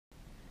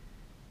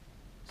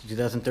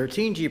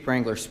2013 Jeep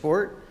Wrangler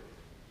Sport.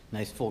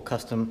 Nice full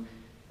custom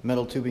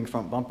metal tubing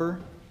front bumper.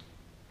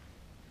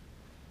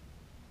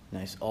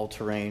 Nice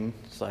all-terrain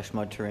 /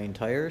 mud terrain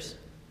tires.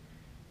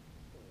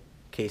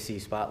 KC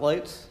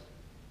spotlights.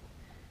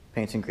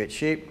 Paint's in great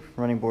shape.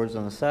 Running boards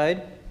on the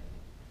side.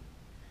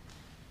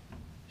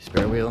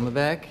 Spare wheel in the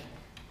back.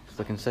 Let's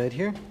look inside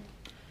here.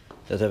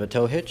 Does have a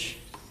tow hitch.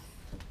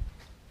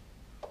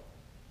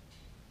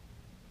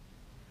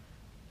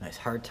 Nice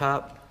hard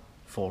top.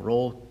 Full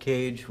roll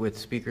cage with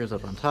speakers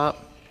up on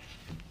top.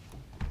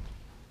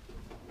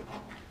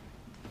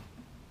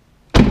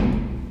 The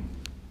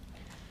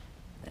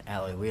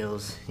alloy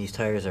wheels. These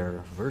tires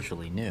are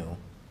virtually new.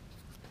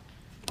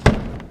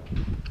 Of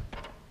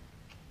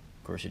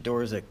course, your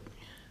doors that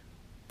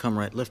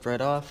lift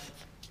right off.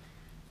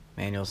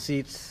 Manual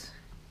seats.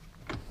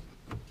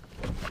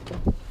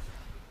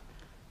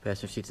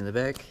 Passenger seats in the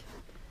back.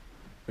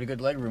 Pretty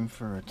good leg room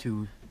for a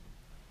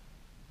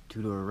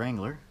two-door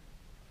Wrangler.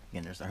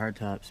 Again, there's the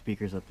hardtop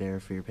speakers up there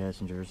for your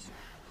passengers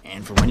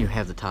and for when you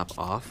have the top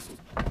off.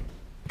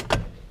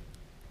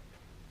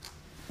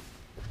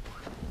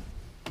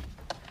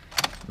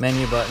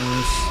 Menu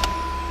buttons,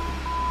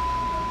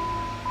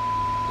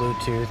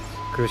 Bluetooth,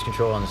 cruise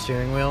control on the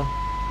steering wheel.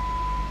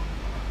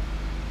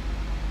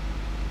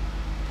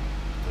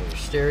 There's your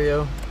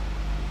stereo,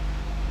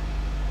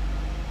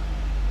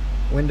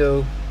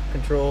 window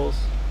controls,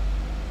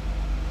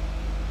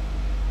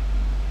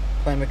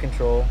 climate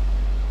control,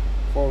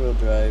 four-wheel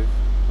drive.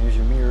 Here's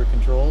your mirror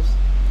controls.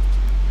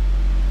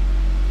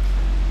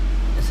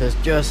 It says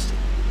just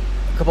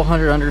a couple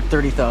hundred under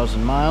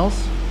 30,000 miles.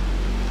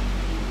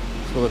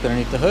 Let's go look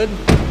underneath the hood.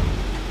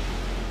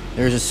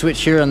 There's a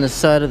switch here on this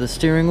side of the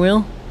steering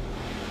wheel.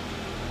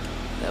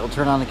 That'll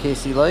turn on the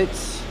KC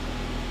lights.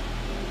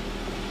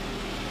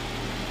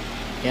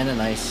 And the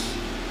nice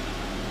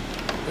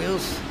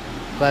wheels.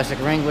 Classic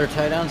Wrangler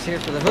tie-downs here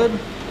for the hood.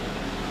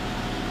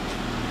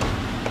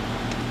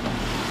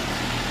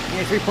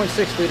 A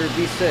 3.6 liter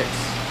V6.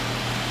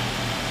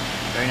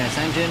 Very nice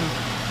engine.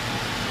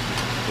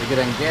 Pretty good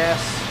on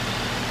gas.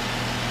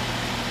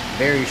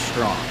 Very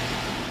strong.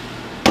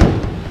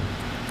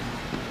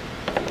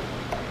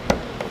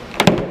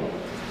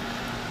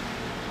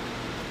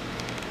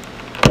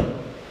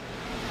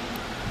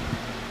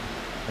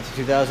 That's a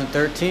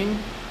 2013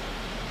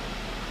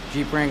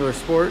 Jeep Wrangler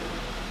Sport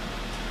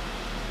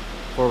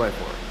 4x4.